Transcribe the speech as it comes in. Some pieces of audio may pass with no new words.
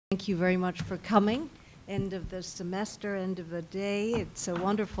thank you very much for coming. End of the semester, end of the day. It's a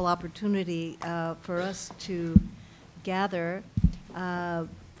wonderful opportunity for us to gather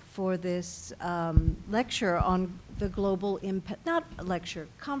for this lecture on the global impact, not a lecture,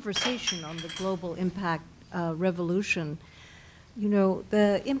 conversation on the global impact revolution. You know,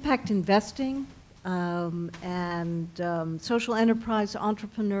 the impact investing and social enterprise,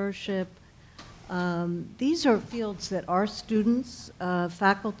 entrepreneurship, these are fields that our students,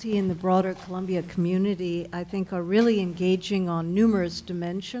 faculty, and the broader Columbia community, I think, are really engaging on numerous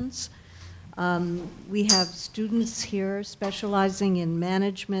dimensions. We have students here specializing in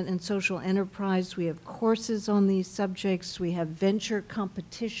management and social enterprise. We have courses on these subjects. We have venture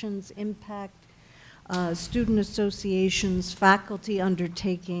competitions, impact, student associations, faculty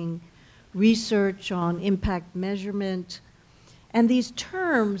undertaking research on impact measurement. And these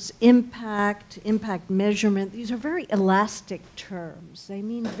terms, impact measurement, these are very elastic terms. They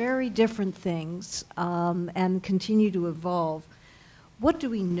mean very different things and continue to evolve. What do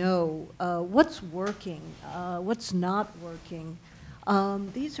we know? What's working? What's not working?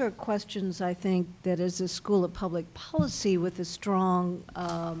 These are questions, I think, that as a School of Public Policy with a strong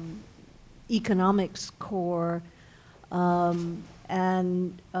economics core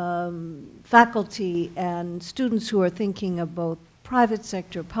and faculty and students who are thinking of both private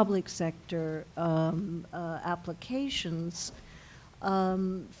sector, public sector applications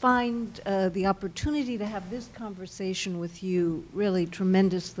find the opportunity to have this conversation with you really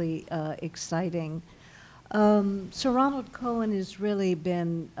tremendously exciting. Sir Ronald Cohen has really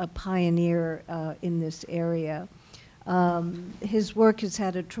been a pioneer in this area. His work has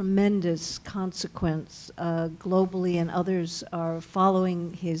had a tremendous consequence globally, and others are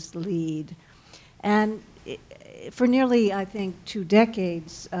following his lead. And for nearly, I think, 2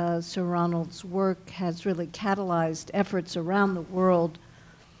 decades, Sir Ronald's work has really catalyzed efforts around the world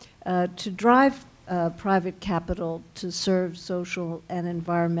to drive private capital to serve social and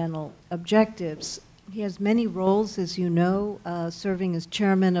environmental objectives. He has many roles, as you know, serving as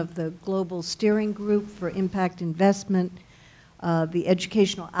chairman of the Global Steering Group for Impact Investment, the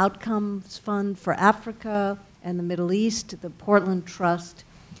Educational Outcomes Fund for Africa and the Middle East, the Portland Trust.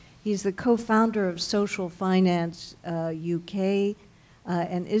 He's the co-founder of Social Finance UK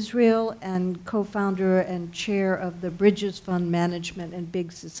and Israel, and co-founder and chair of the Bridges Fund Management and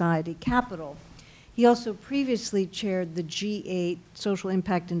Big Society Capital. He also previously chaired the G8 Social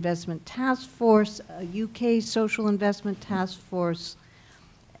Impact Investment Task Force, a UK Social Investment Task Force,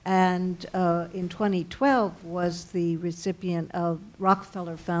 and in 2012 was the recipient of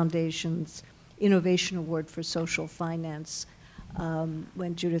Rockefeller Foundation's Innovation Award for Social Finance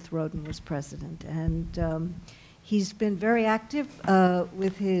when Judith Rodin was president. And he's been very active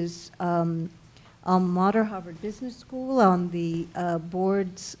with his alma mater, Harvard Business School, on the board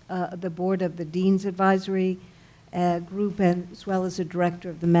of the Dean's Advisory Group, and as well as a director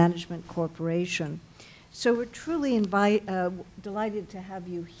of the Management Corporation. So we're truly delighted to have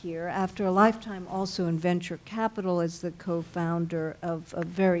you here after a lifetime also in venture capital as the co-founder of a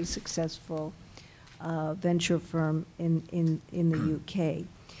very successful venture firm in the UK.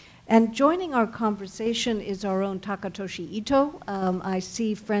 And joining our conversation is our own Takatoshi Ito. I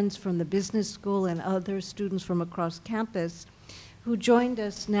see friends from the business school and other students from across campus who joined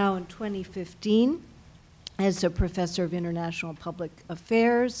us now in 2015 as a professor of international public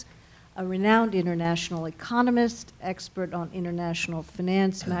affairs, a renowned international economist, expert on international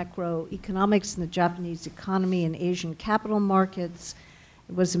finance, macroeconomics in the Japanese economy and Asian capital markets,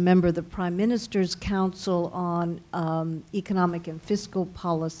 was a member of the Prime Minister's Council on Economic and Fiscal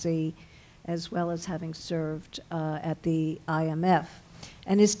Policy, as well as having served at the IMF,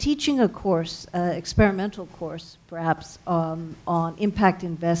 and is teaching a course, experimental course, perhaps, on impact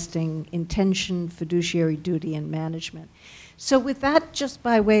investing, intention, fiduciary duty, and management. So with that, just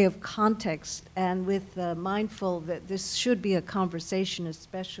by way of context, and with mindful that this should be a conversation,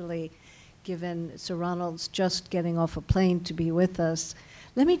 especially given Sir Ronald's just getting off a plane to be with us,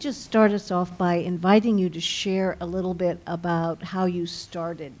 let me just start us off by inviting you to share a little bit about how you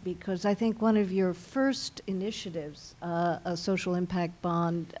started, because I think one of your first initiatives, a social impact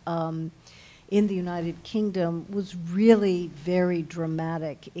bond in the United Kingdom, was really very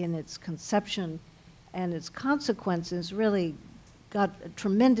dramatic in its conception, and its consequences really got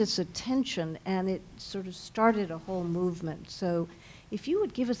tremendous attention, and it sort of started a whole movement. So if you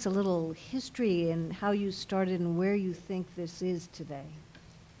would give us a little history and how you started and where you think this is today.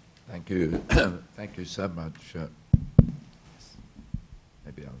 Thank you. Thank you so much.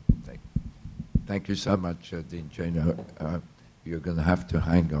 Maybe I'll thank you so much, Dean Janow. You're going to have to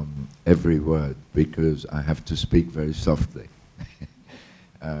hang on every word because I have to speak very softly.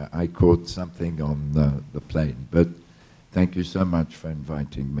 I caught something on the plane. But thank you so much for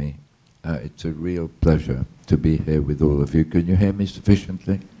inviting me. It's a real pleasure to be here with all of you. Can you hear me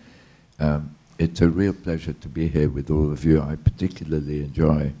sufficiently? It's a real pleasure to be here with all of you. I particularly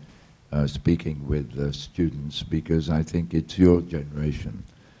enjoy speaking with students because I think it's your generation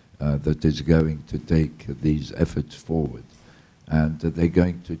that is going to take these efforts forward, and they're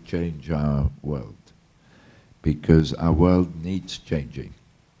going to change our world, because our world needs changing.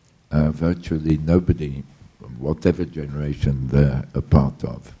 Virtually nobody, whatever generation they're a part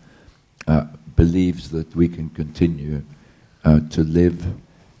of, believes that we can continue to live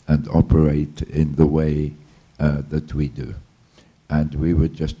and operate in the way that we do. And we were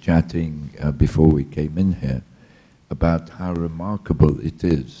just chatting before we came in here about how remarkable it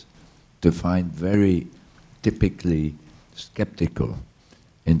is to find very typically skeptical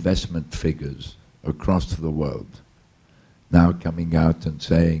investment figures across the world now coming out and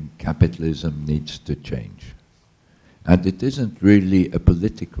saying capitalism needs to change. And it isn't really a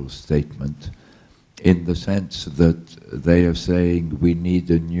political statement in the sense that they are saying we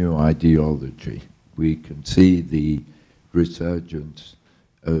need a new ideology. We can see the resurgence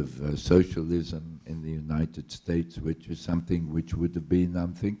of socialism in the United States, which is something which would have been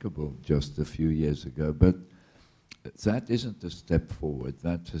unthinkable just a few years ago. But that isn't a step forward,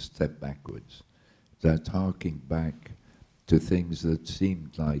 that's a step backwards. That's harking back to things that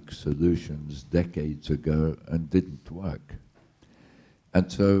seemed like solutions decades ago and didn't work. And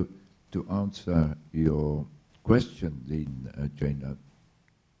so, to answer your question, Janow,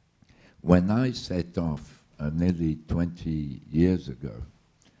 when I set off nearly 20 years ago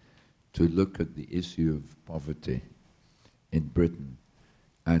to look at the issue of poverty in Britain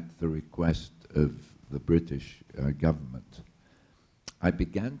at the request of the British government, I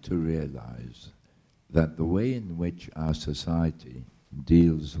began to realize that the way in which our society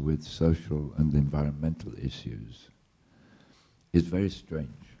deals with social and environmental issues is very strange,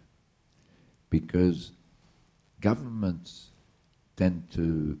 because governments tend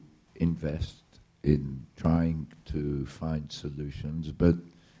to invest in trying to find solutions, but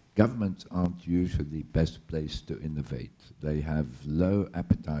governments aren't usually best placed to innovate. They have low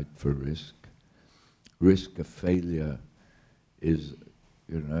appetite for risk. Risk of failure is,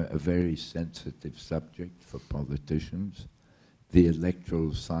 a very sensitive subject for politicians. The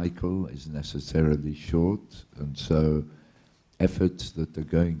electoral cycle is necessarily short, and so efforts that are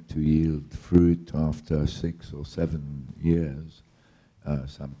going to yield fruit after 6 or 7 years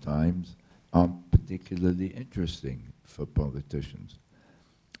sometimes aren't particularly interesting for politicians.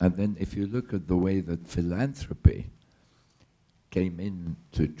 And then if you look at the way that philanthropy came in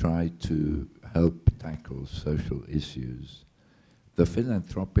to try to help tackle social issues, the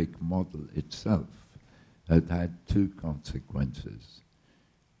philanthropic model itself had 2 consequences.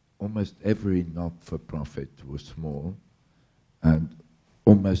 Almost every not-for-profit was small, and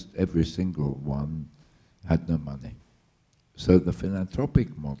almost every single one had no money. So the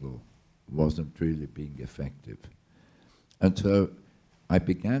philanthropic model wasn't really being effective. And so I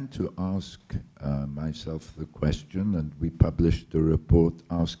began to ask myself the question, and we published a report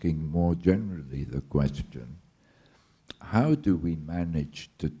asking more generally the question, how do we manage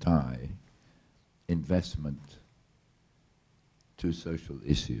to tie investment to social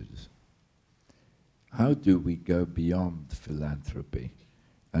issues? How do we go beyond philanthropy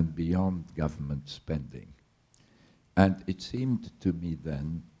and beyond government spending? And it seemed to me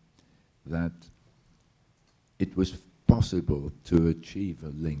then that it was possible to achieve a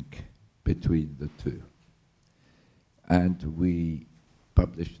link between the two. And we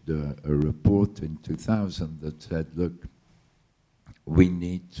published a report in 2000 that said, look, we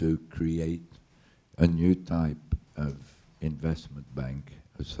need to create a new type of investment bank,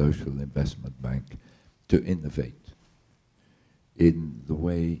 a social investment bank, to innovate in the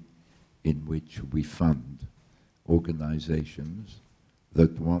way in which we fund organizations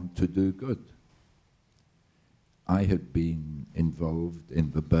that want to do good. I had been involved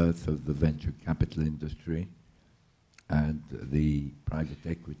in the birth of the venture capital industry and the private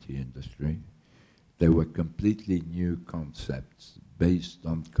equity industry. They were completely new concepts based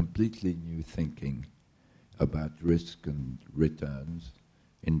on completely new thinking about risk and returns.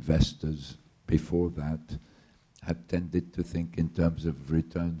 Investors before that had tended to think in terms of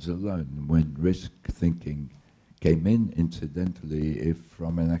returns alone. When risk thinking came in, incidentally, if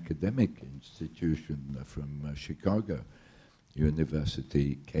from an academic institution from Chicago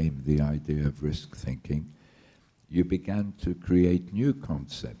University came the idea of risk thinking, you began to create new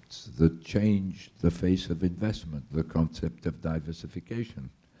concepts that changed the face of investment, the concept of diversification.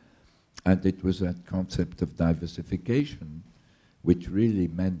 And it was that concept of diversification which really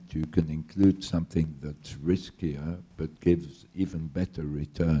meant you can include something that's riskier but gives even better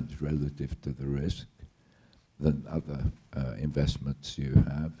returns relative to the risk than other investments you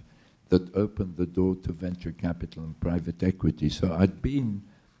have, that opened the door to venture capital and private equity. So I'd been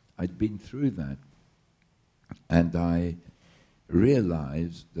through that, and I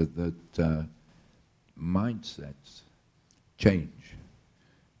realized that mindsets change,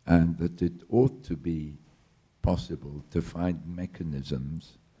 and that it ought to be possible to find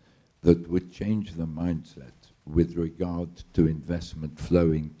mechanisms that would change the mindset with regard to investment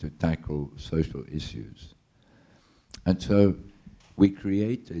flowing to tackle social issues. And so we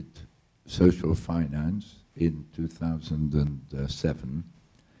created social finance in 2007,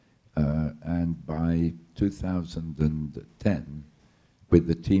 and by 2010, with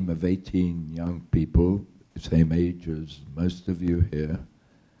a team of 18 young people, same age as most of you here,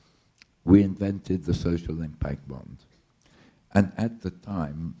 we invented the social impact bond. And at the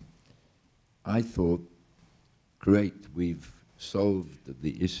time, I thought, great, we've solved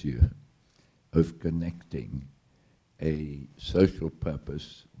the issue of connecting a social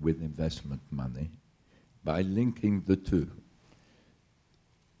purpose with investment money by linking the two.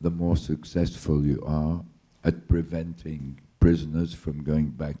 The more successful you are at preventing prisoners from going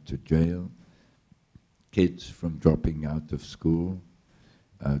back to jail, kids from dropping out of school,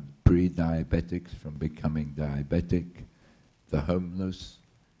 pre-diabetics from becoming diabetic, the homeless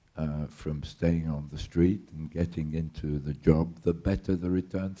from staying on the street and getting into the job, the better the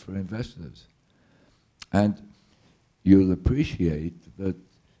return for investors. And you'll appreciate that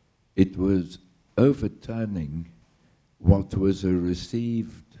it was overturning what was a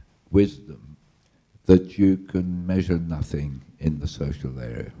received wisdom that you can measure nothing in the social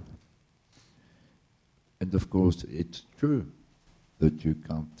area. And of course, it's true that you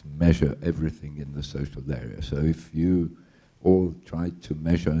can't measure everything in the social area. So if you all tried to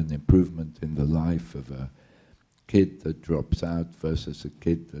measure an improvement in the life of a kid that drops out versus a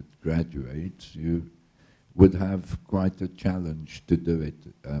kid that graduates, you would have quite a challenge to do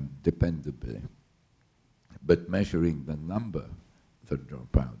it dependably. But measuring the number that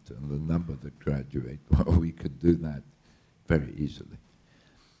drop out and the number that graduate, well, we could do that very easily.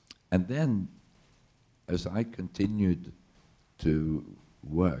 And then, as I continued to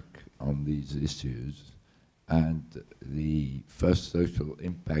work on these issues, and the first social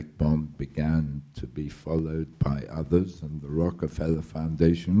impact bond began to be followed by others, and the Rockefeller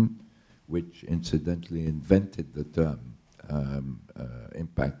Foundation, which incidentally invented the term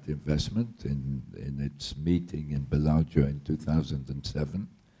impact investment in its meeting in Bellagio in 2007.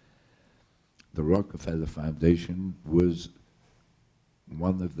 The Rockefeller Foundation was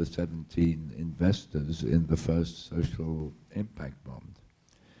one of the 17 investors in the first social impact bond.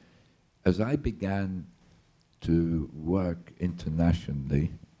 As I began to work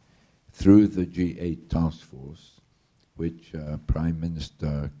internationally through the G8 Taskforce, which Prime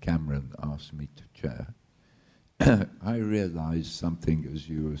Minister Cameron asked me to chair, I realized something, as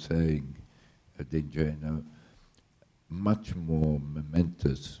you were saying, Janow, much more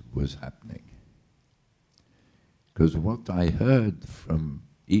momentous was happening. Because what I heard from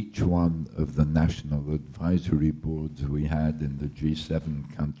each one of the national advisory boards we had in the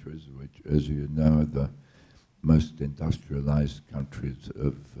G7 countries, which, as you know, are the most industrialized countries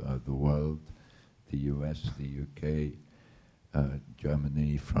of the world, the US, the UK,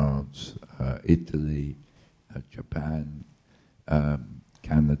 Germany, France, Italy, Japan,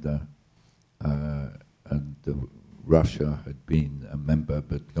 Canada, and Russia had been a member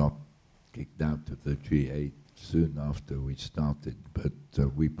but got kicked out of the G8 soon after we started, but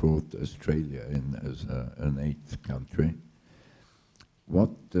we brought Australia in as an eighth country.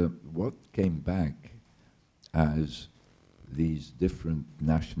 What came back as these different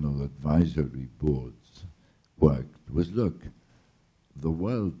national advisory boards worked was, look, the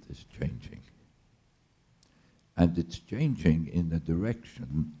world is changing. And it's changing in a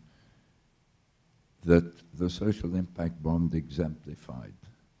direction that the social impact bond exemplified,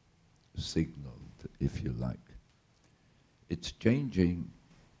 signaled, if you like. It's changing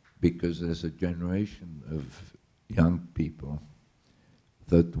because there's a generation of young people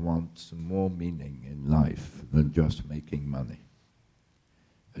that wants more meaning in life than just making money.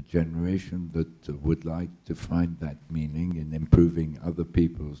 A generation that would like to find that meaning in improving other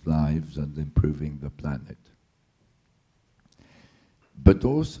people's lives and improving the planet. But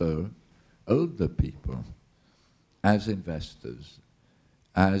also older people, as investors,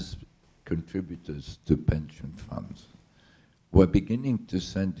 as contributors to pension funds, were beginning to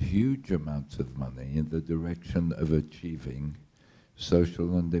send huge amounts of money in the direction of achieving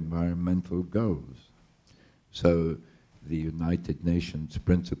social and environmental goals. So the United Nations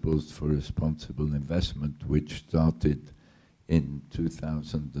Principles for Responsible Investment, which started in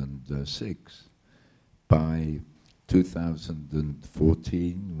 2006. By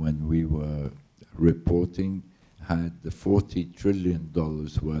 2014, when we were reporting, had the $40 trillion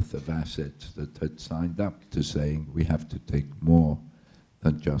worth of assets that had signed up to saying we have to take more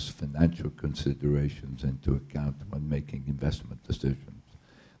than just financial considerations into account when making investment decisions.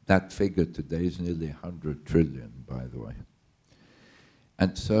 That figure today is nearly 100 trillion, by the way.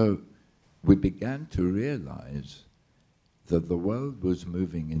 And so we began to realize that the world was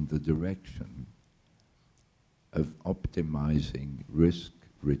moving in the direction of optimizing risk,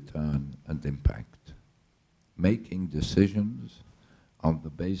 return, and impact, making decisions on the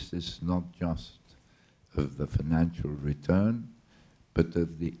basis not just of the financial return, but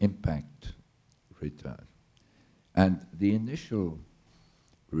of the impact return. And the initial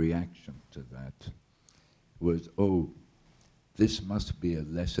reaction to that was, oh, this must be a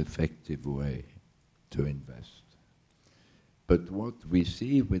less effective way to invest. But what we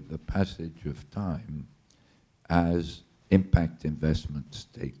see with the passage of time as impact investments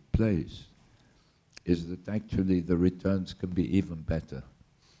take place is that actually the returns can be even better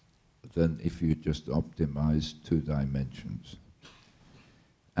than if you just optimize 2 dimensions.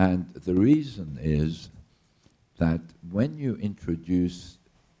 And the reason is that when you introduce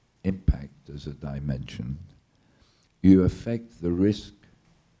impact as a dimension, you affect the risk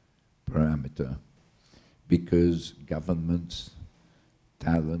parameter because governments,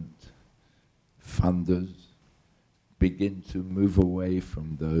 talent, funders begin to move away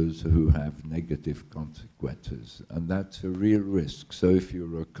from those who have negative consequences. And that's a real risk. So if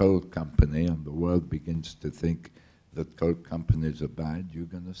you're a coal company and the world begins to think that coal companies are bad, you're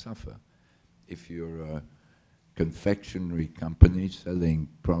going to suffer. If you're a confectionery company selling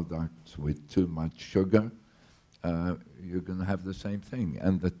products with too much sugar, you're going to have the same thing.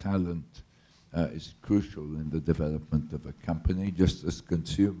 And the talent is crucial in the development of a company, just as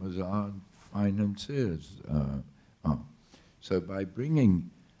consumers are and financiers are. So by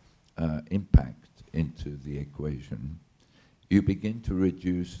bringing impact into the equation, you begin to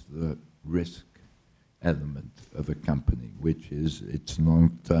reduce the risk element of a company, which is its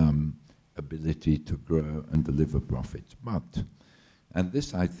long-term ability to grow and deliver profits. But, and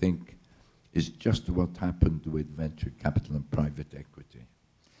this I think is just what happened with venture capital and private equity.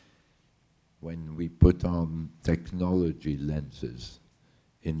 When we put on technology lenses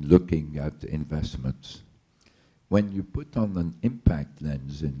in looking at investments, when you put on an impact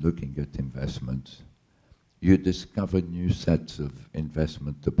lens in looking at investments, you discover new sets of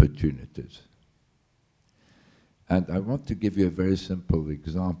investment opportunities. And I want to give you a very simple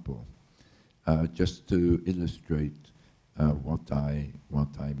example, just to illustrate what I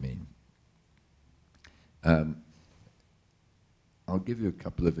mean. I'll give you a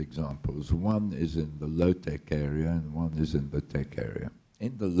couple of examples. One is in the low-tech area and one is in the tech area.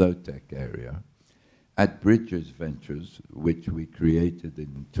 In the low-tech area, at Bridges Ventures, which we created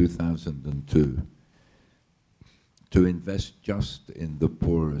in 2002, to invest just in the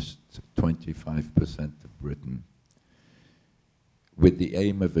poorest 25% of Britain, with the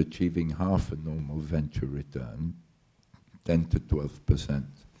aim of achieving half a normal venture return, 10 to 12%.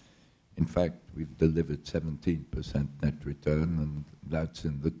 In fact, we've delivered 17% net return, and that's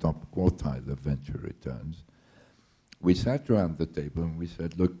in the top quartile of venture returns. We sat around the table and we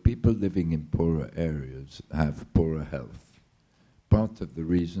said, look, people living in poorer areas have poorer health. Part of the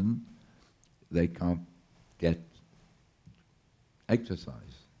reason they can't get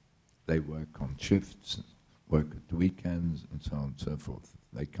exercise. They work on shifts, work at weekends, and so on and so forth.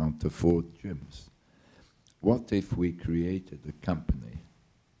 They can't afford gyms. What if we created a company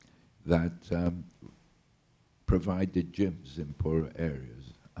that provided gyms in poorer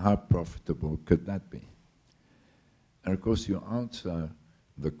areas? How profitable could that be? And of course, you answer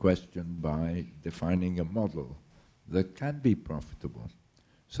the question by defining a model that can be profitable.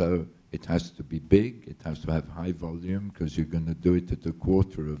 So it has to be big, it has to have high volume, because you're going to do it at a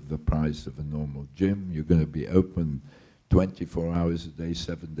quarter of the price of a normal gym. You're going to be open 24 hours a day,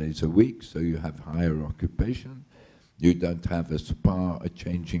 7 days a week, so you have higher occupation. You don't have a spa, a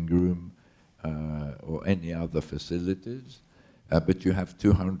changing room, or any other facilities, but you have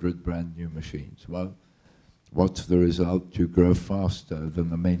 200 brand new machines. Well, what's the result? You grow faster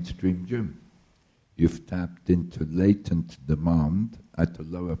than a mainstream gym. You've tapped into latent demand at a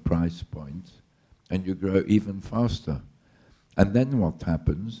lower price point, and you grow even faster. And then what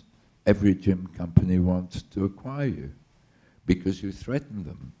happens? Every gym company wants to acquire you, because you threaten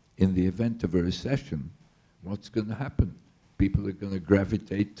them. In the event of a recession, what's going to happen? People are going to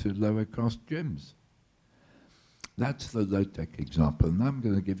gravitate to lower cost gyms. That's the low-tech example. Now I'm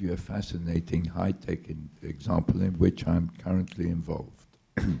going to give you a fascinating high-tech example in which I'm currently involved.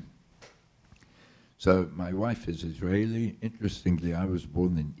 So my wife is Israeli. Interestingly, I was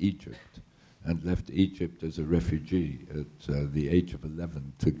born in Egypt and left Egypt as a refugee at the age of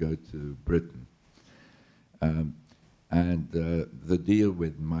 11 to go to Britain. The deal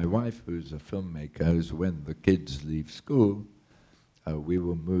with my wife, who's a filmmaker, is when the kids leave school, we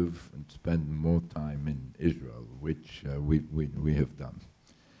will move and spend more time in Israel, which we have done.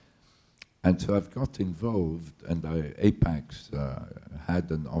 And so I've got involved, and Apax had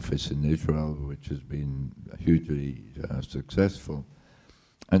an office in Israel, which has been hugely successful.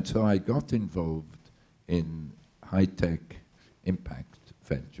 And so I got involved in high-tech impact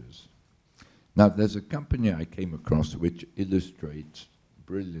ventures. Now, there's a company I came across which illustrates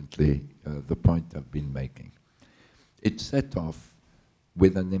brilliantly the point I've been making. It set off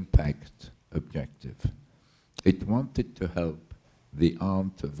with an impact objective. It wanted to help the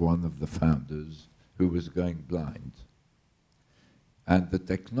aunt of one of the founders who was going blind. And the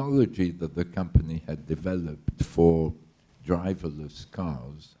technology that the company had developed for driverless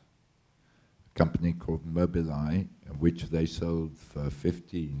cars, a company called Mobileye, which they sold for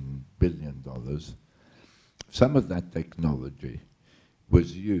 $15 billion, some of that technology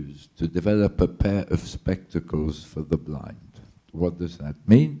was used to develop a pair of spectacles for the blind. What does that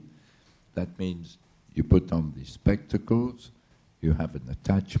mean? That means you put on these spectacles, you have an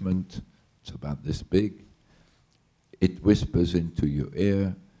attachment, it's about this big, it whispers into your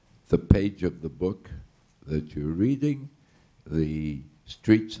ear the page of the book that you're reading, the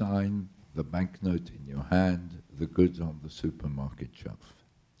street sign, the banknote in your hand, the goods on the supermarket shelf.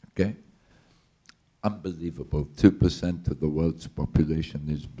 Okay? Unbelievable. 2% of the world's population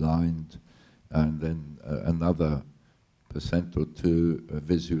is blind, and then another percent or two are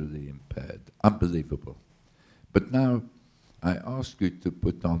visually impaired. Unbelievable. But now I ask you to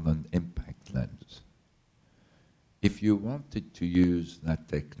put on an impact lens. If you wanted to use that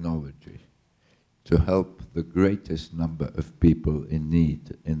technology to help the greatest number of people in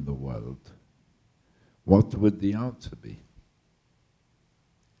need in the world, what would the answer be?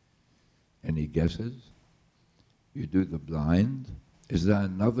 Any guesses? You do the blind. Is there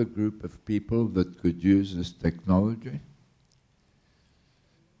another group of people that could use this technology?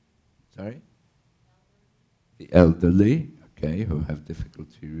 Sorry? The elderly, okay, who have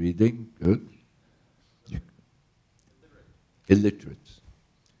difficulty reading, good. Illiterates.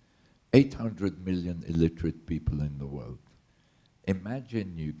 800 million illiterate people in the world.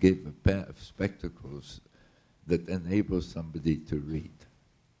 Imagine you give a pair of spectacles that enable somebody to read.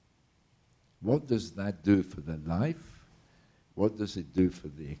 What does that do for their life? What does it do for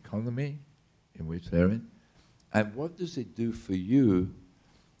the economy in which they're in? And what does it do for you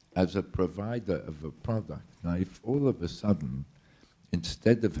as a provider of a product? Now, if all of a sudden,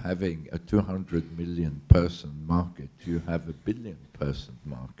 instead of having a 200 million person market, you have a billion person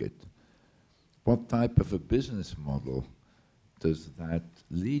market, what type of a business model does that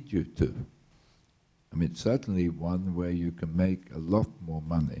lead you to? I mean, certainly one where you can make a lot more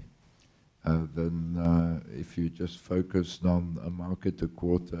money than if you just focused on a market a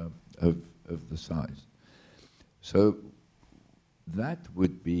quarter of the size. So that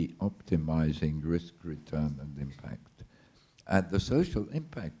would be optimizing risk, return, and impact. And the social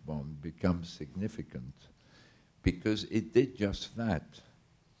impact bond becomes significant because it did just that.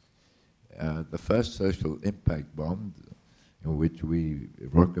 The first social impact bond, in which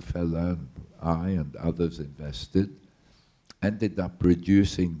Rockefeller, I, and others invested, ended up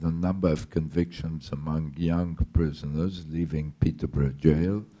reducing the number of convictions among young prisoners leaving Peterborough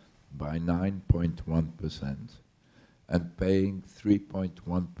jail by 9.1% and paying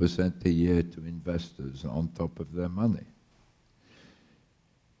 3.1% a year to investors on top of their money.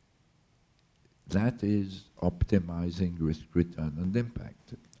 That is optimizing risk, return, and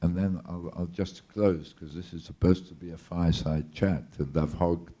impact. And then I'll just close, because this is supposed to be a fireside chat, and I've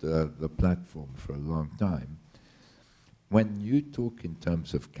hogged the platform for a long time. When you talk in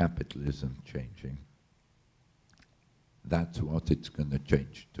terms of capitalism changing, that's what it's going to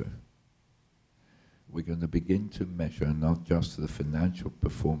change to. We're going to begin to measure not just the financial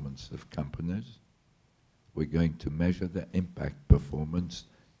performance of companies, we're going to measure the impact performance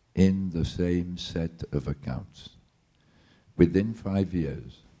in the same set of accounts. Within 5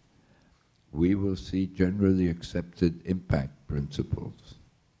 years, we will see generally accepted impact principles.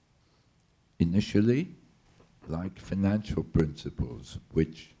 Initially, like financial principles,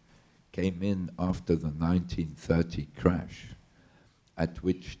 which came in after the 1930 crash, at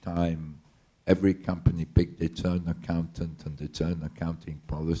which time every company picked its own accountant and its own accounting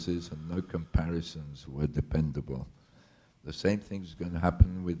policies, and no comparisons were dependable. The same thing's going to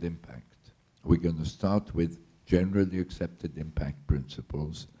happen with impact. We're going to start with generally accepted impact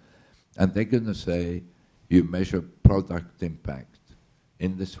principles, and they're going to say, you measure product impact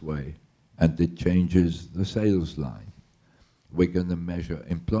in this way, and it changes the sales line. We're going to measure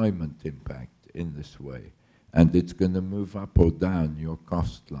employment impact in this way, and it's going to move up or down your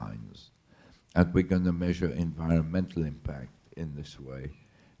cost lines. And we're going to measure environmental impact in this way,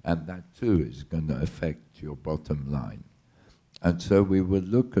 and that too is going to affect your bottom line. And so we will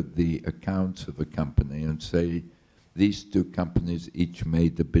look at the accounts of a company and say, these two companies each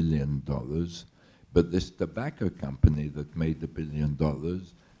made $1 billion, but this tobacco company that made $1 billion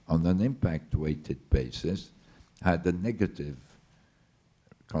on an impact-weighted basis had a negative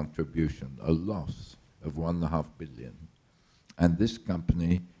contribution, a loss of $1.5 billion. And this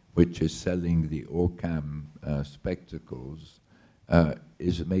company, which is selling the Orcam spectacles,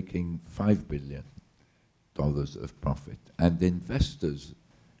 is making $5 billion of profit. And investors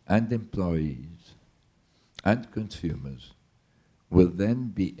and employees and consumers will then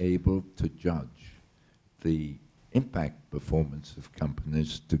be able to judge the impact performance of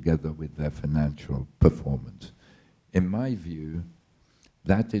companies together with their financial performance. In my view,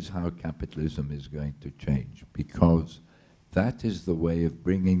 that is how capitalism is going to change, because that is the way of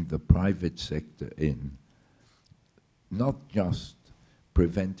bringing the private sector in, not just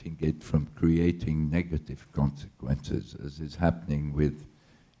preventing it from creating negative consequences, as is happening with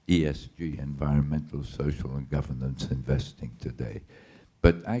ESG, environmental, social, and governance investing today,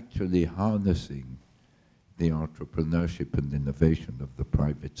 but actually harnessing the entrepreneurship and innovation of the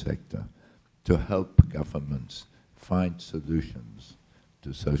private sector to help governments find solutions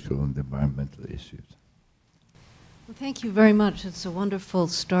to social and environmental issues. Well, thank you very much. It's a wonderful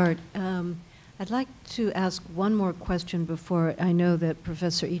start. I'd like to ask one more question before I know that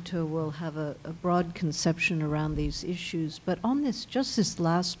Professor Ito will have a broad conception around these issues. But on this, just this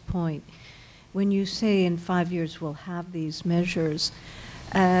last point, when you say in 5 years we'll have these measures,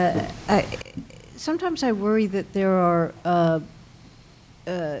 sometimes I worry that there are,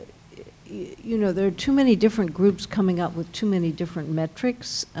 you know, there are too many different groups coming up with too many different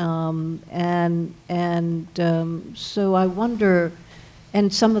metrics, so I wonder.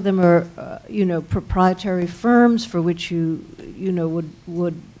 And some of them are, you know, proprietary firms for which you know,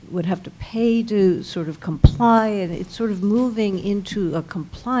 would have to pay to sort of comply, and it's sort of moving into a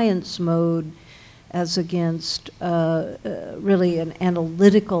compliance mode as against really an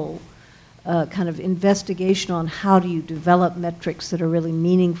analytical kind of investigation on how do you develop metrics that are really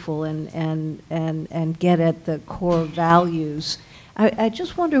meaningful and get at the core values. I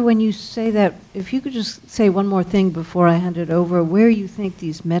just wonder, when you say that, if you could just say one more thing before I hand it over, where you think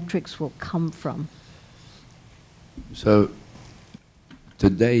these metrics will come from. So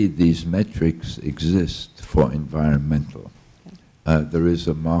today these metrics exist for environmental. There is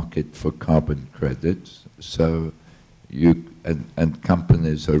a market for carbon credits, so and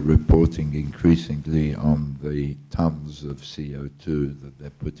companies are reporting increasingly on the tons of CO2 that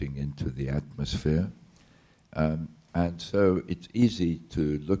they're putting into the atmosphere. And so it's easy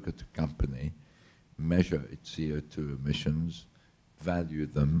to look at a company, measure its CO2 emissions, value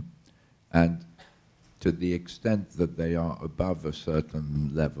them, and to the extent that they are above a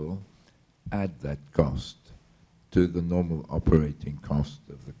certain level, add that cost to the normal operating cost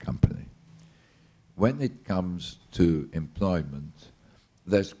of the company. When it comes to employment,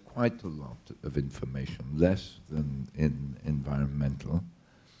 there's quite a lot of information, less than in environmental,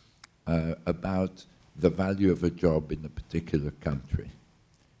 about the value of a job in a particular country.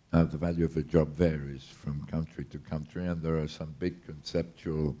 The value of a job varies from country to country, and there are some big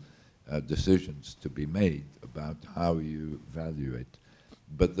conceptual decisions to be made about how you value it.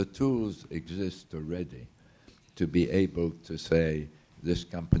 But the tools exist already to be able to say, this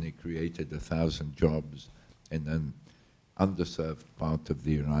company created 1,000 jobs in an underserved part of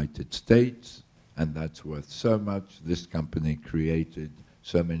the United States, and that's worth so much. This company created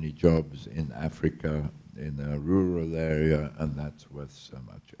so many jobs in Africa, in a rural area, and that's worth so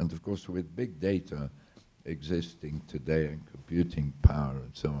much. And of course, with big data existing today and computing power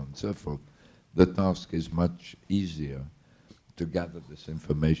and so on and so forth, the task is much easier to gather this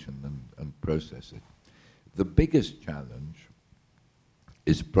information and process it. The biggest challenge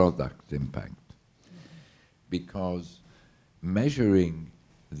is product impact, because measuring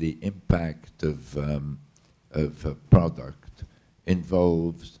the impact of a product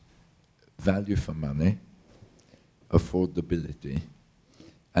involves value for money, affordability,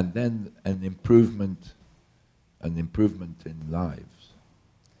 and then an improvement in lives.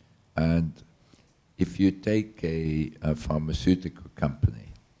 And if you take a pharmaceutical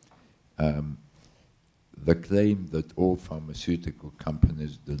company, the claim that all pharmaceutical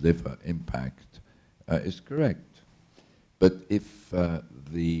companies deliver impact is correct. But if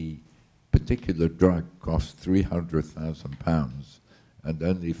the particular drug costs £300,000 and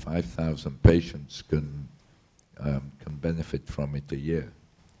only 5,000 patients can benefit from it a year,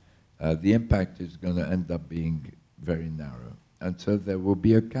 the impact is going to end up being very narrow. And so there will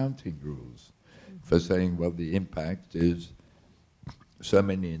be accounting rules for saying, well, the impact is so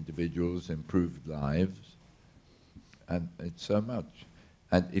many individuals, improved lives, and it's so much.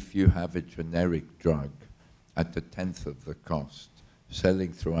 And if you have a generic drug at a tenth of the cost,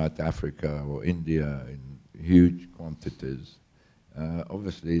 selling throughout Africa or India in huge quantities,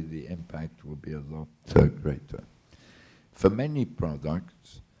 obviously the impact will be a lot greater. For many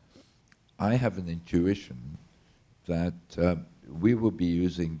products, I have an intuition that we will be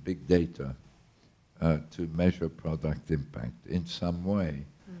using big data to measure product impact in some way.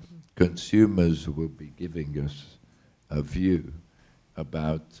 Mm-hmm. Consumers will be giving us a view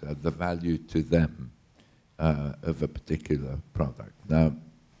about the value to them of a particular product. Now,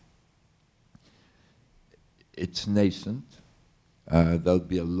 it's nascent. There'll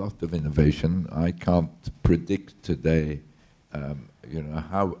be a lot of innovation. I can't predict today,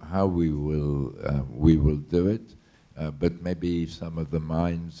 how we will do it. But maybe some of the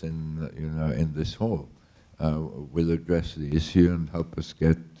minds in this hall will address the issue and help us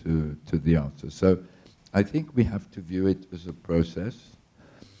get to the answer. So I think we have to view it as a process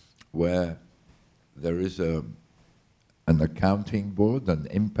where there is an accounting board, an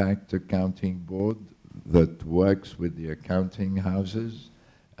impact accounting board that works with the accounting houses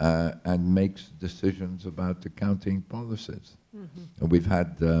and makes decisions about accounting policies. Mm-hmm. And we've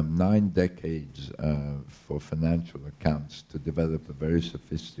had 9 decades for financial accounts to develop a very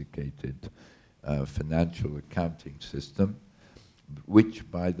sophisticated financial accounting system, which,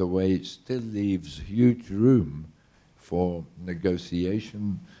 by the way, still leaves huge room for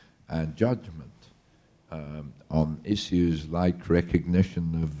negotiation and judgment on issues like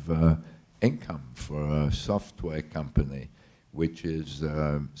recognition of income for a software company, which is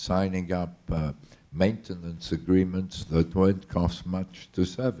signing up maintenance agreements that won't cost much to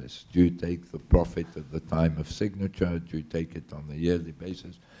service. Do you take the profit at the time of signature? Do you take it on a yearly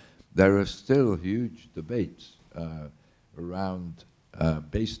basis? There are still huge debates around,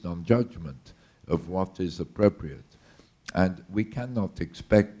 based on judgment, of what is appropriate. And we cannot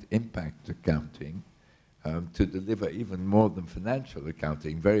expect impact accounting to deliver even more than financial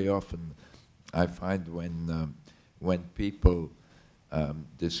accounting. Very often I find when people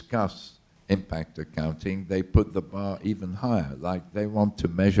discuss impact accounting, they put the bar even higher, like they want to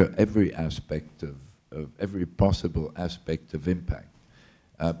measure every aspect of every possible aspect of impact.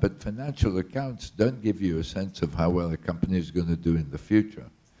 But financial accounts don't give you a sense of how well a company is going to do in the future.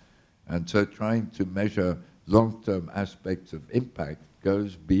 And so trying to measure long-term aspects of impact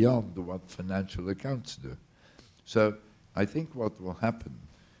goes beyond what financial accounts do. So I think what will happen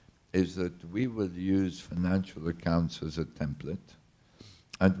is that we will use financial accounts as a template,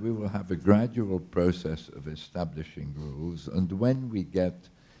 and we will have a gradual process of establishing rules. And when we get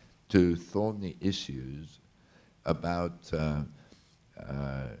to thorny issues about,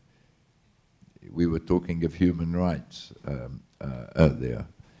 we were talking of human rights earlier,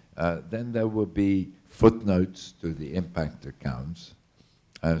 then there will be footnotes to the impact accounts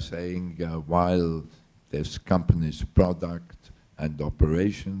saying while this company's product and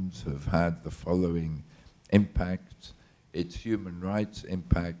operations have had the following impacts, its human rights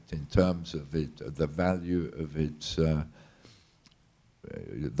impact in terms of the value of its,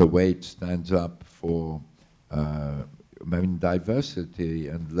 the way it stands up for, diversity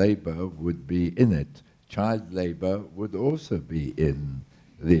and labor would be in it. Child labor would also be in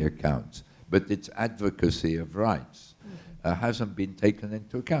the accounts, but its advocacy of rights hasn't been taken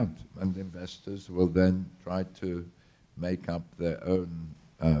into account, and investors will then try to make up their own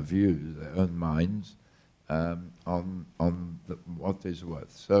views, their own minds on what is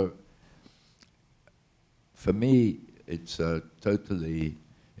worth. So for me, it's totally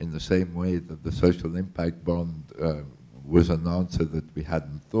in the same way that the social impact bond was an answer that we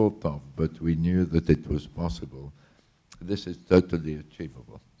hadn't thought of, but we knew that it was possible. This is totally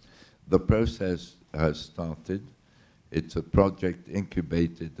achievable. The process has started. It's a project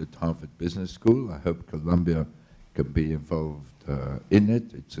incubated at Harvard Business School. I hope Columbia can be involved in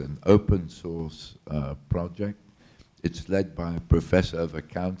it. It's an open source project. It's led by a professor of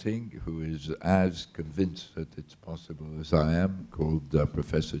accounting who is as convinced that it's possible as I am, called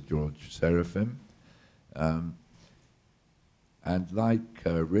Professor George Seraphim. And like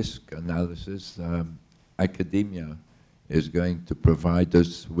risk analysis, academia is going to provide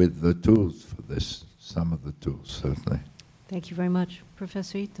us with the tools for this, some of the tools, certainly. Thank you very much.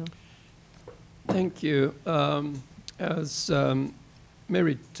 Professor Ito. Thank you. As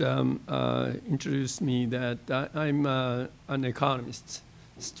Merit introduced me, that I'm an economist,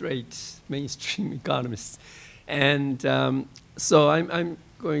 straight mainstream economist. And so I'm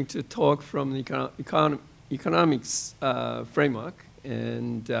going to talk from the economics framework.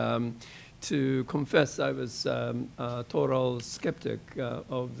 And to confess, I was a total skeptic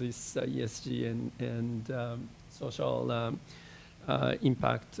of this ESG and social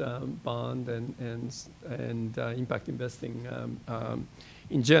impact bond and impact investing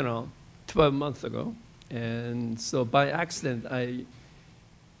in general 12 months ago. And so by accident, I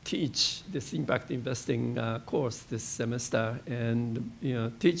teach this impact investing course this semester, and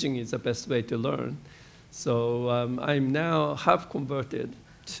teaching is the best way to learn. So I'm now half converted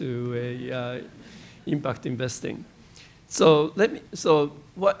to a impact investing. So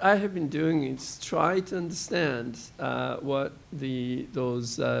what I have been doing is try to understand what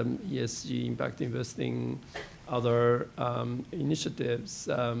those ESG impact investing, other initiatives,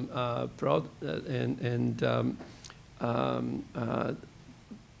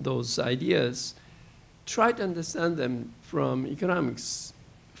 those ideas, try to understand them from economics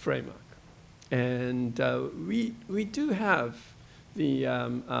framework. And we do have the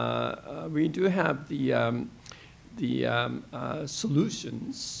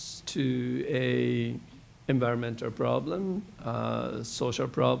solutions to a environmental problem, social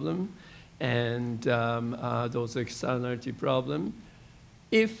problem, and those externality problem,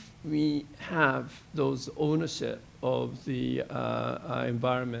 if we have those ownership of the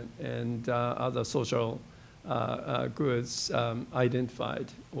environment and other social goods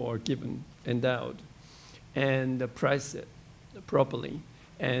identified or given, endowed, and price it properly,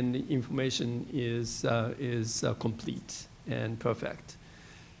 and the information is complete and perfect.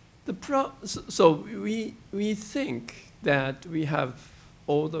 So we think that we have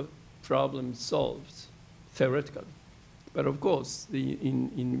all the problems solved theoretically, but of course,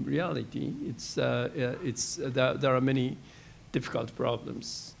 in reality, there are many difficult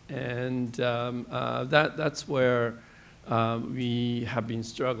problems, and that's where we have been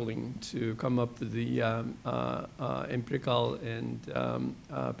struggling to come up with the empirical and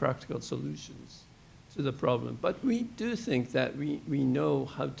practical solutions to the problem. But we do think that we know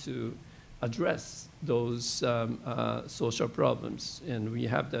how to address those social problems, and we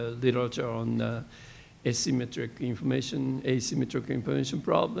have the literature on asymmetric information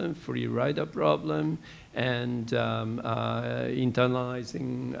problem, free rider problem, and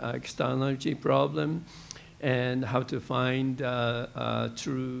internalizing externality problem, and how to find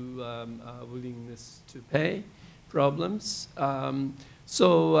true willingness to pay problems.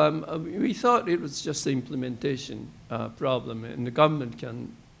 So we thought it was just the implementation problem, and the government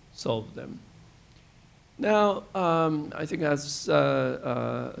can solve them. Now, I think as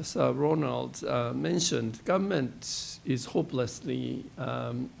Sir Ronald mentioned, government is hopelessly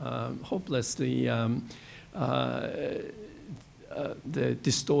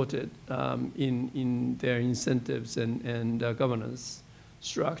distorted in their incentives and governance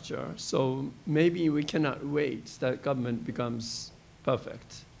structure. So maybe we cannot wait that government becomes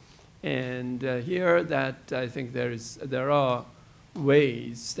perfect. And here that I think there are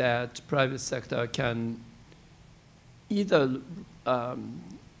ways that private sector can either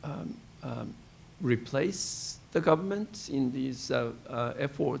replace the government in these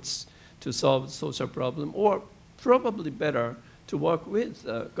efforts to solve social problem, or probably better, to work with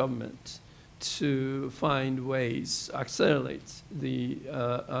government to find ways, accelerate the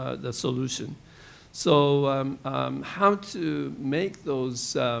solution. So how to make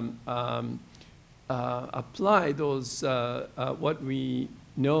those, apply those, what we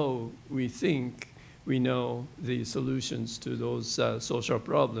know, we think we know the solutions to those social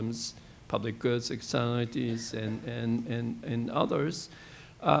problems, public goods, externalities, and others,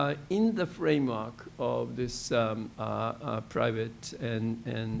 in the framework of this private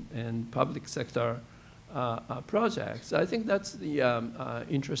and public sector projects. I think that's the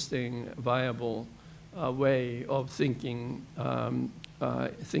interesting, viable way of thinking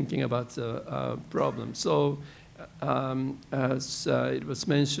about the problem. So as it was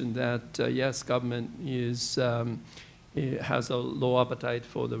mentioned that yes, government it has a low appetite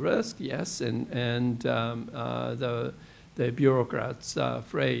for the risk, yes, and the bureaucrats are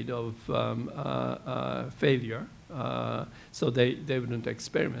afraid of failure, so they wouldn't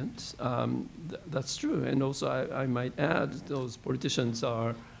experiment. That's true, and also I might add those politicians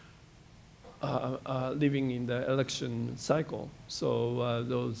are living in the election cycle. So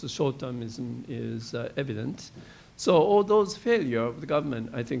those short-termism is evident. So all those failure of the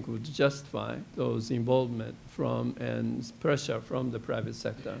government, I think, would justify those involvement from and pressure from the private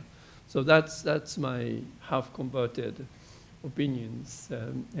sector. So that's my half-converted opinions.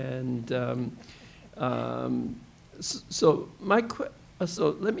 So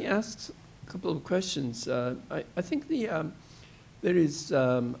let me ask a couple of questions. I think there is,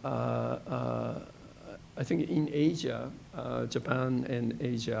 I think in Asia, Japan and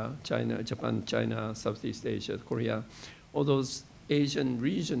Asia, China, Japan, China, Southeast Asia, Korea, all those Asian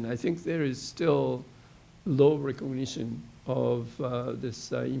region, I think there is still low recognition of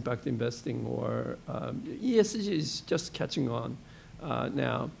this impact investing, or ESG is just catching on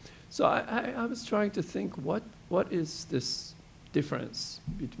now. So I was trying to think what is this difference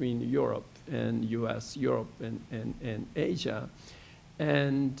between Europe and US, Europe and Asia.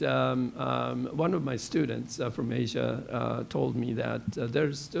 And one of my students from Asia told me that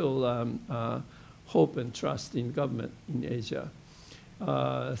there's still hope and trust in government in Asia.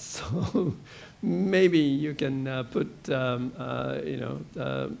 So maybe you can put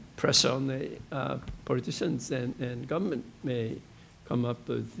pressure on the politicians, and government may come up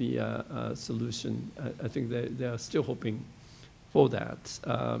with the solution. I think they are still hoping for that.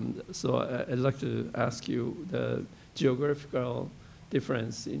 So I'd like to ask you the geographical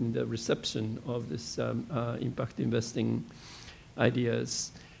difference in the reception of this impact investing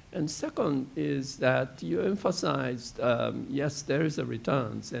ideas. And second is that you emphasized, yes, there is a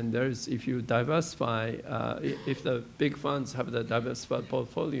returns, and there's, if you diversify, if the big funds have the diversified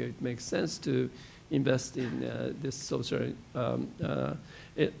portfolio, it makes sense to invest in this social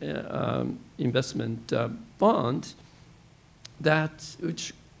investment bond,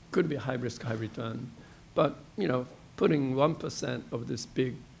 which could be high risk, high return. But, putting 1% of this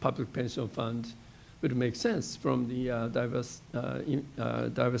big public pension fund would make sense from the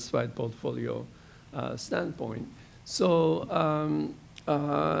diversified portfolio standpoint. So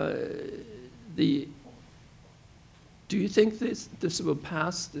do you think this will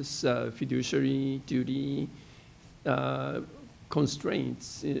pass this fiduciary duty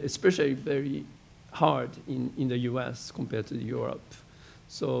constraints, especially very hard in the US compared to Europe?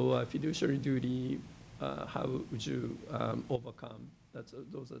 So fiduciary duty, how would you overcome?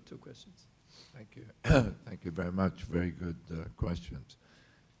 Those are two questions. Thank you. Thank you very much. Very good questions.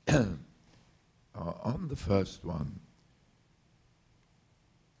 On the first one,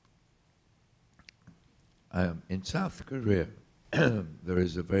 in South Korea, there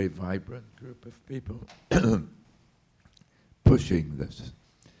is a very vibrant group of people pushing this.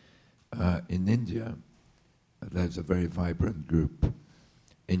 In India, there's a very vibrant group.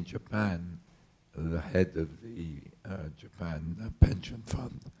 In Japan, the head of the Japan pension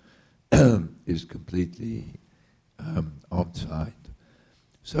fund is completely on side.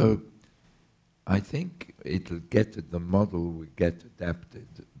 So I think the model will get adapted,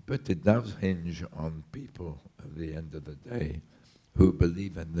 but it does hinge on people at the end of the day who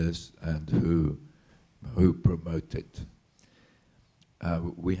believe in this and who promote it.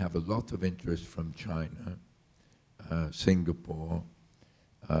 We have a lot of interest from China, Singapore,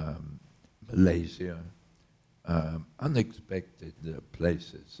 Malaysia, unexpected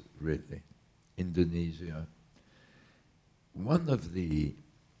places, really. Indonesia. One of the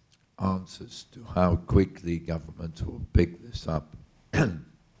answers to how quickly governments will pick this up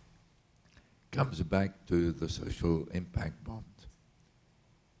comes back to the social impact bond.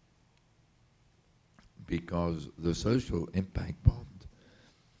 Because the social impact bond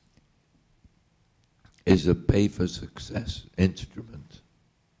is a pay-for-success instrument.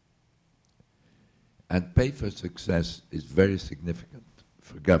 And pay-for-success is very significant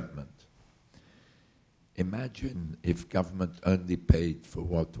for government. Imagine if government only paid for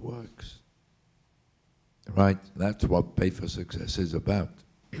what works. Right? That's what pay-for-success is about.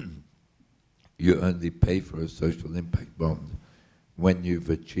 You only pay for a social impact bond when you've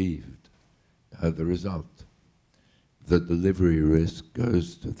achieved the result. The delivery risk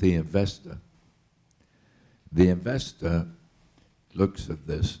goes to the investor. The investor looks at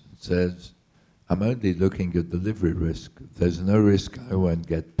this and says, I'm only looking at delivery risk. There's no risk I won't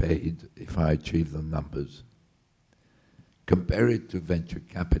get paid if I achieve the numbers. Compare it to venture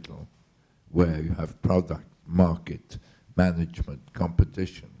capital, where you have product, market, management,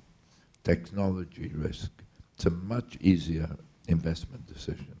 competition, technology risk. It's a much easier investment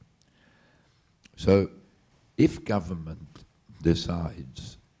decision. So if government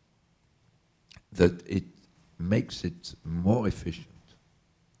decides that it makes it more efficient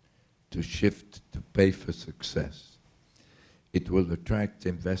to shift to pay for success, it will attract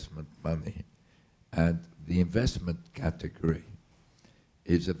investment money And the investment category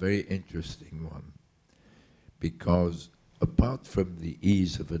is a very interesting one, because apart from the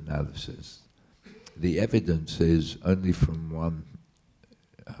ease of analysis, the evidence is only from one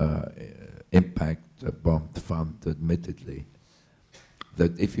impact bond fund, admittedly,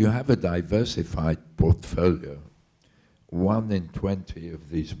 that if you have a diversified portfolio, 1 in 20 of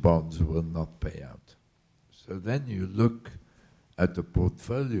these bonds will not pay out. So then you look at a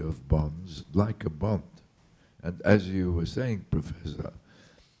portfolio of bonds like a bond. And as you were saying, Professor,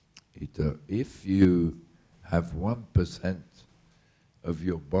 if you have 1% of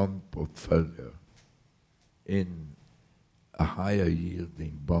your bond portfolio in a higher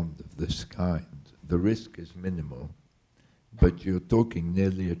yielding bond of this kind, the risk is minimal, but you're talking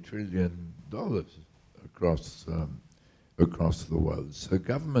nearly $1 trillion across the world. So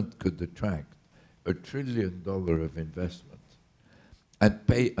government could attract $1 trillion of investment and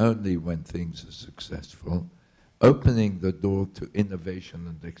pay only when things are successful, opening the door to innovation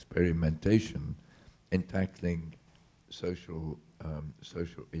and experimentation in tackling social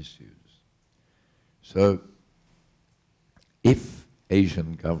issues. So if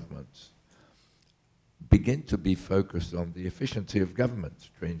Asian governments begin to be focused on the efficiency of government,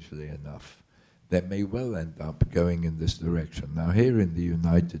 strangely enough, they may well end up going in this direction. Now, here in the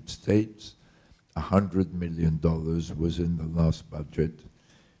United States, $100 million was in the last budget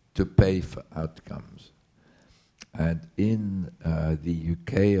to pay for outcomes. And in the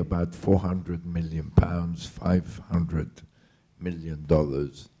UK, about £400 million, $500 million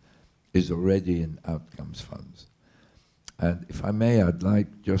is already in outcomes funds. And if I may, I'd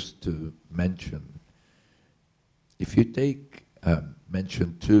like just to mention, if you take,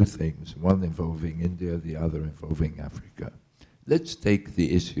 mention two things, one involving India, the other involving Africa. Let's take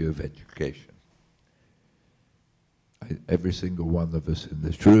the issue of education. Every single one of us in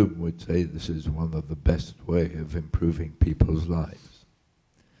this room would say this is one of the best ways of improving people's lives.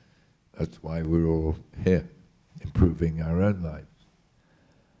 That's why we're all here, improving our own lives.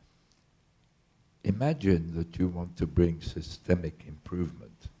 Imagine that you want to bring systemic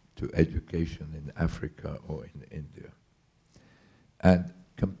improvement to education in Africa or in India. And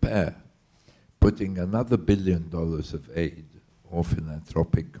compare putting another $1 billion of aid or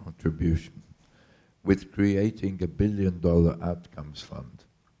philanthropic contribution with creating a $1 billion outcomes fund,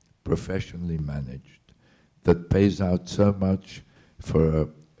 professionally managed, that pays out so much for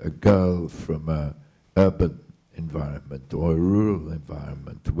a girl from an urban environment or a rural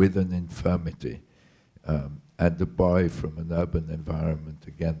environment with an infirmity, and a boy from an urban environment,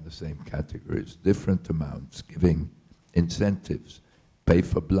 again the same categories, different amounts, giving incentives, pay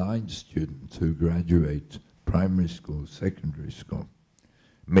for blind students who graduate primary school, secondary school,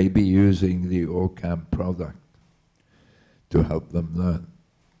 maybe using the ORCAM product to help them learn.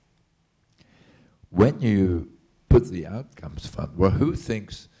 When you put the outcomes fund, well, who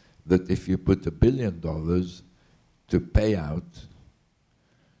thinks that if you put $1 billion to pay out,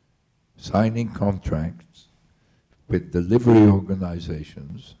 signing contracts with delivery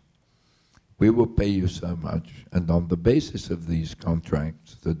organizations, we will pay you so much, and on the basis of these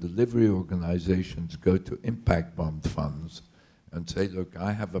contracts, the delivery organizations go to impact bond funds and say, look,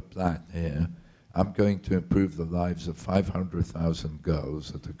 I have a plan here. I'm going to improve the lives of 500,000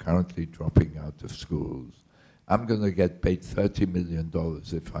 girls that are currently dropping out of schools. I'm going to get paid $30 million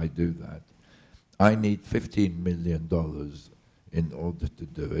if I do that. I need $15 million in order to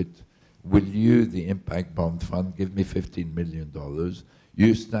do it. Will you, the impact bond fund, give me $15 million?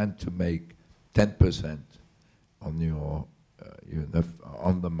 You stand to make 10% on your,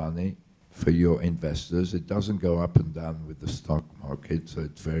 on the money for your investors. It doesn't go up and down with the stock market, so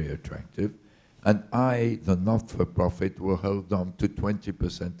it's very attractive. And I, the not-for-profit, will hold on to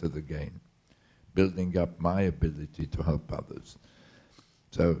 20% of the gain, building up my ability to help others.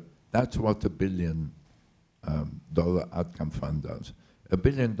 So that's what a $1 billion outcome fund does. $1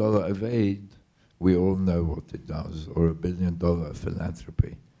 billion of aid, we all know what it does, or $1 billion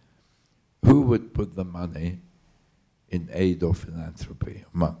philanthropy. Who would put the money in aid or philanthropy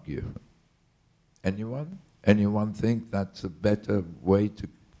among you? Anyone? Anyone think that's a better way to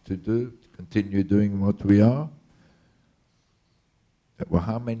continue doing what we are? Well,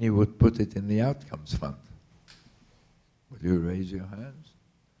 how many would put it in the outcomes fund? Will you raise your hands?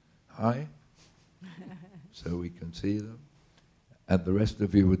 High? So we can see them. And the rest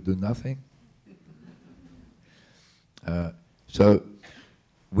of you would do nothing? So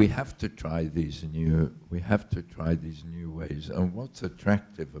we have to try these new ways. And what's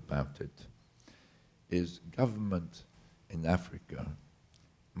attractive about it is government in Africa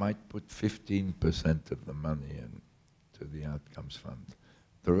might put 15% of the money in to the outcomes fund,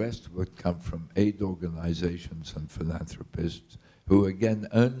 The rest would come from aid organizations and philanthropists who, again,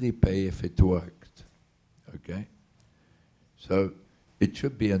 only pay if it worked, okay? So it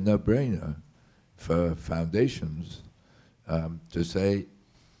should be a no-brainer for foundations to say,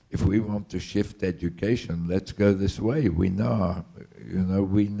 if we want to shift education, let's go this way. We know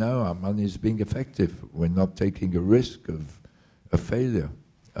our money is being effective. We're not taking a risk of a failure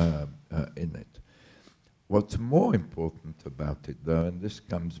in it. What's more important about it, though, and this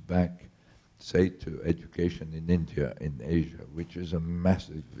comes back, say, to education in India, in Asia, which is a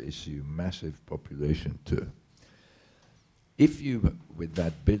massive issue, massive population too. If you, with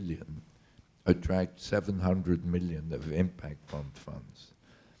that billion, attract 700 million of impact bond funds,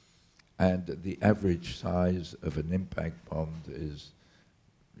 and the average size of an impact bond is,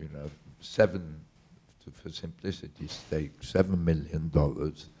 for simplicity's sake, $7 million,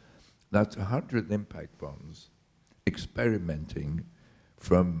 that's 100 impact bonds experimenting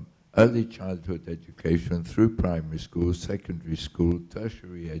from early childhood education through primary school, secondary school,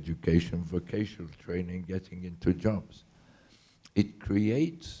 tertiary education, vocational training, getting into jobs. It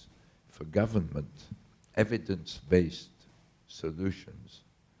creates, for government, evidence-based solutions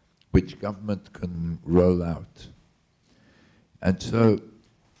which government can roll out. And so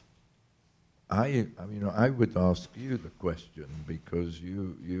I would ask you the question, because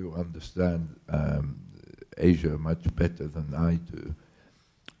you understand Asia much better than I do.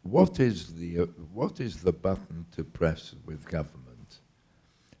 What is the button to press with government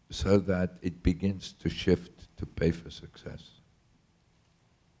so that it begins to shift to pay for success?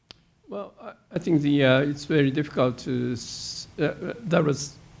 Well, I think it's very difficult to.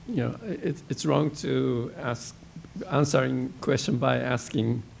 It's wrong to answering question by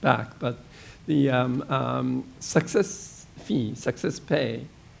asking back, but the success fee, success pay,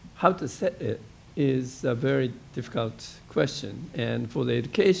 how to set it is a very difficult question. And for the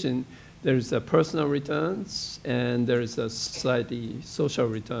education, there's a personal returns and there's a society social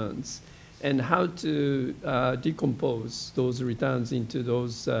returns. And how to decompose those returns into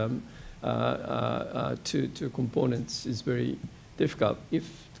those two components is very difficult.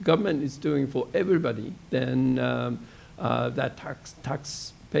 If the government is doing for everybody, then that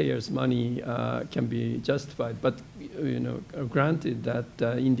taxpayers' money can be justified. But granted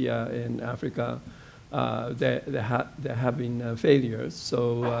that India and Africa, they're having failures,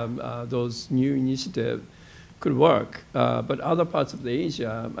 so those new initiatives could work. But other parts of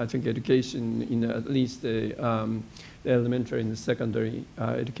Asia, I think education, in at least the elementary and the secondary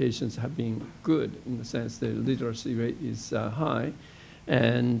educations have been good in the sense the literacy rate is high,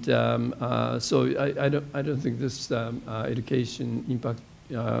 and so I don't think this education impact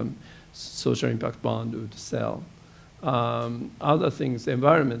social impact bond would sell. Other things, the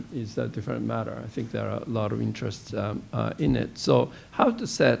environment is a different matter. I think there are a lot of interest in it. So how to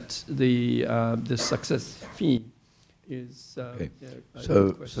set the success fee is okay.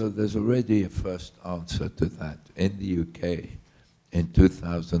 So there's already a first answer to that. In the UK, in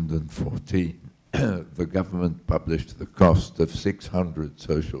 2014, the government published the cost of 600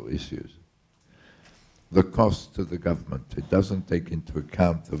 social issues. The cost to the government, it doesn't take into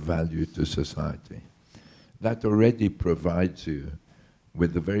account the value to society. That already provides you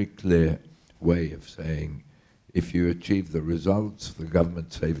with a very clear way of saying, if you achieve the results, the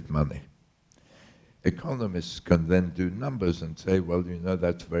government saved money. Economists can then do numbers and say, well,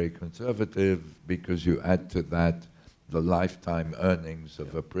 that's very conservative because you add to that the lifetime earnings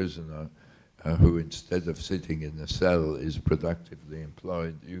of a prisoner who, instead of sitting in a cell, is productively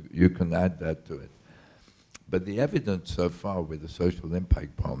employed. You can add that to it. But the evidence so far with the social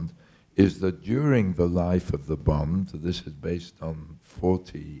impact bond is that during the life of the bond, this is based on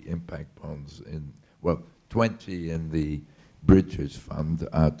 40 impact bonds 20 in the Bridges Fund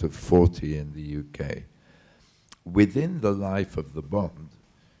out of 40 in the UK. Within the life of the bond,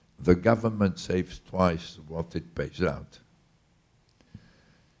 the government saves twice what it pays out.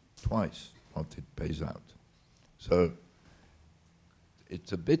 Twice what it pays out. So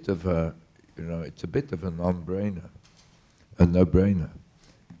it's a bit of a, it's a bit of a non-brainer, a no-brainer.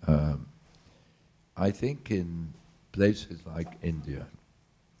 I think in places like India,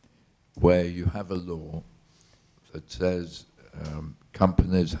 where you have a law that says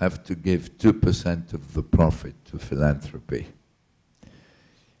companies have to give 2% of the profit to philanthropy,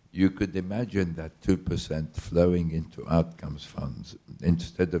 you could imagine that 2% flowing into outcomes funds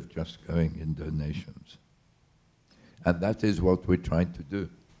instead of just going in donations. And that is what we're trying to do,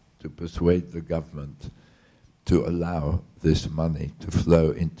 to persuade the government to allow this money to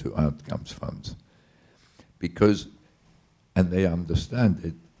flow into outcomes funds. Because, and they understand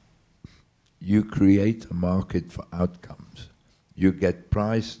it, you create a market for outcomes you get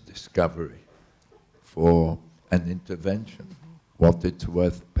price discovery for an intervention, what it's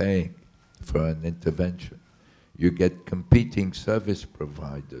worth paying for an intervention. You get competing service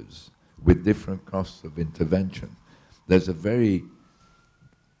providers with different costs of intervention. There's a very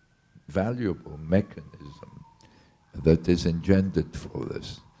valuable mechanism that is engendered for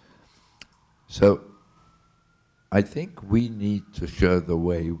this. So I think we need to show the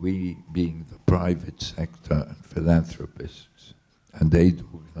way, we being the private sector and philanthropists and aid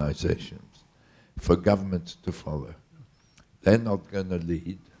organizations, for governments to follow. They're not going to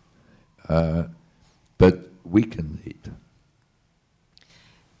lead, but we can lead.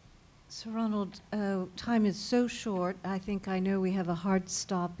 So Ronald, time is so short. I know we have a hard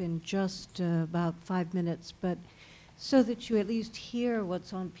stop in just about 5 minutes, but so that you at least hear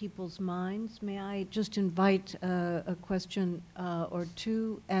what's on people's minds, may I just invite a question or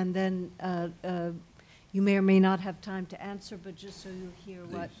two, and then you may or may not have time to answer, but just so you hear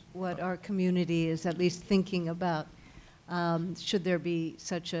what our community is at least thinking about, should there be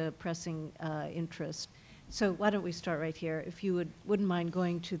such a pressing interest. So why don't we start right here? If you wouldn't mind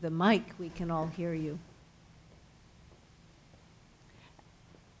going to the mic, we can all hear you.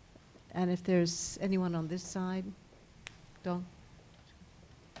 And if there's anyone on this side, don't.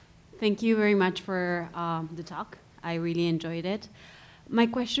 Thank you very much for the talk. I really enjoyed it. My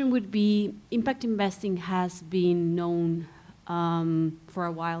question would be, impact investing has been known for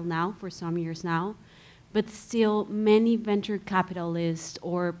a while now, for some years now, but still many venture capitalists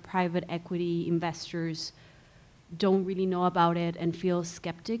or private equity investors don't really know about it and feel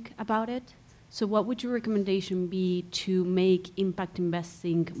skeptic about it. So what would your recommendation be to make impact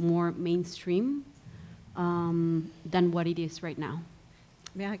investing more mainstream than what it is right now?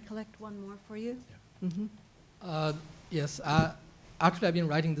 May I collect one more for you? Yeah. Mm-hmm. Yes. Actually, I've been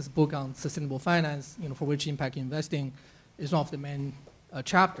writing this book on sustainable finance, for which impact investing is one of the main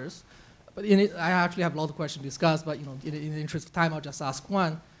chapters. But in it, I actually have a lot of questions to discuss, but in the interest of time, I'll just ask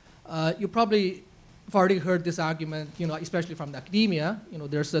one. You probably have already heard this argument, especially from the academia.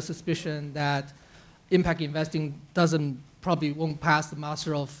 There's a suspicion that impact investing probably won't pass the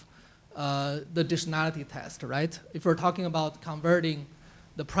master of the additionality test, right? If we're talking about converting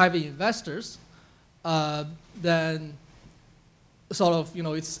the private investors, then it's sort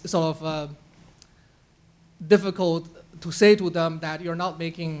of difficult to say to them that you're not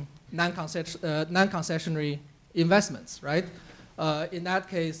making non-concessionary investments, right? In that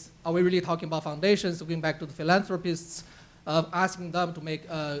case, are we really talking about foundations, going back to the philanthropists, asking them to make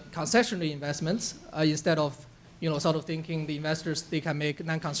concessionary investments instead of, sort of thinking the investors, they can make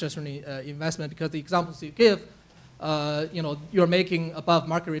non-concessionary investment, because the examples you give, you're making above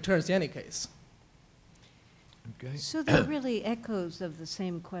market returns in any case. Okay. So they're really echoes of the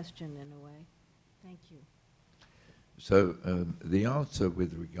same question in a way. Thank you. So the answer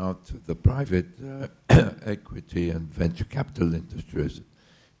with regard to the private equity and venture capital industries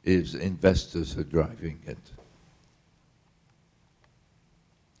is investors are driving it.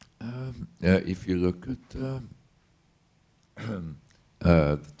 If you look at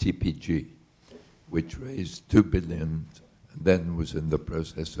TPG, which raised $2 billion and then was in the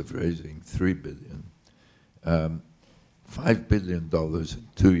process of raising $3 billion, $5 billion in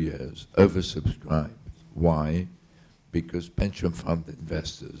 2 years, oversubscribed. Why? Because pension fund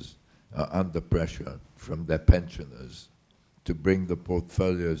investors are under pressure from their pensioners to bring the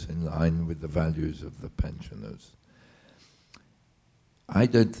portfolios in line with the values of the pensioners. I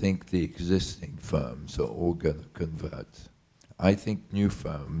don't think the existing firms are all going to convert. I think new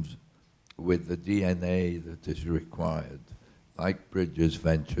firms with the DNA that is required, like Bridges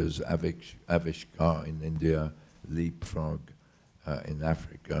Ventures, Avishkar in India, Leapfrog in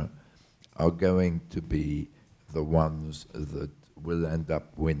Africa, are going to be the ones that will end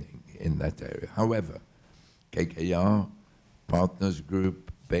up winning in that area. However, KKR, Partners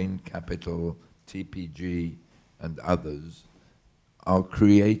Group, Bain Capital, TPG, and others are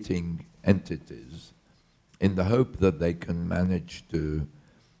creating entities in the hope that they can manage to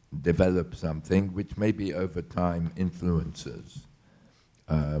develop something which maybe over time influences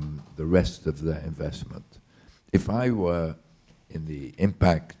the rest of their investment. If I were in the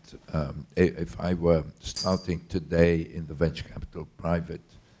impact, if I were starting today in the venture capital private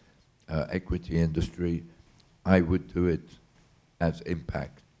equity industry, I would do it as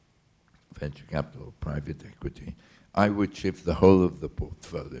impact venture capital private equity. I would shift the whole of the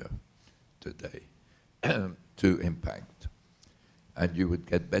portfolio today to impact. And you would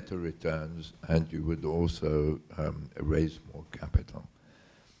get better returns, and you would also raise more capital.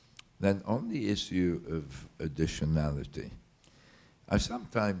 Then on the issue of additionality, I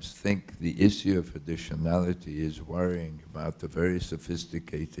sometimes think the issue of additionality is worrying about a very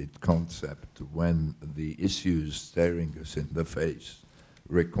sophisticated concept when the issues staring us in the face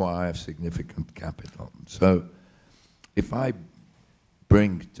require significant capital. So if I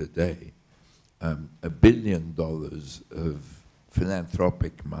bring today $1 billion of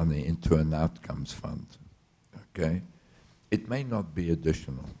philanthropic money into an outcomes fund, okay, it may not be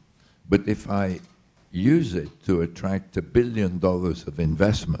additional, but if I use it to attract $1 billion of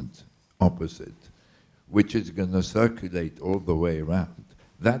investment opposite, which is going to circulate all the way around,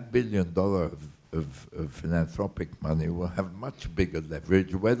 that $1 billion of philanthropic money will have much bigger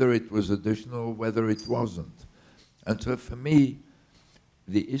leverage, whether it was additional or whether it wasn't. And so for me,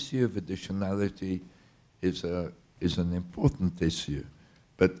 the issue of additionality is an important issue.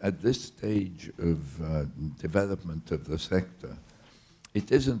 But at this stage of development of the sector, it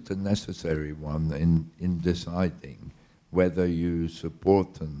isn't a necessary one in deciding whether you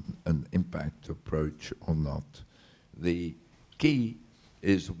support an impact approach or not. The key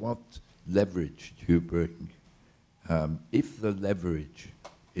is what leverage do you bring. If the leverage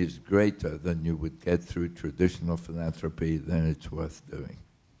is greater than you would get through traditional philanthropy, then it's worth doing.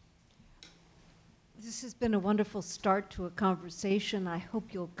 This has been a wonderful start to a conversation. I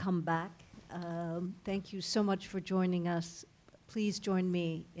hope you'll come back. Thank you so much for joining us. Please join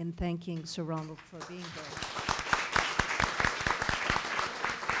me in thanking Sir Ronald for being here.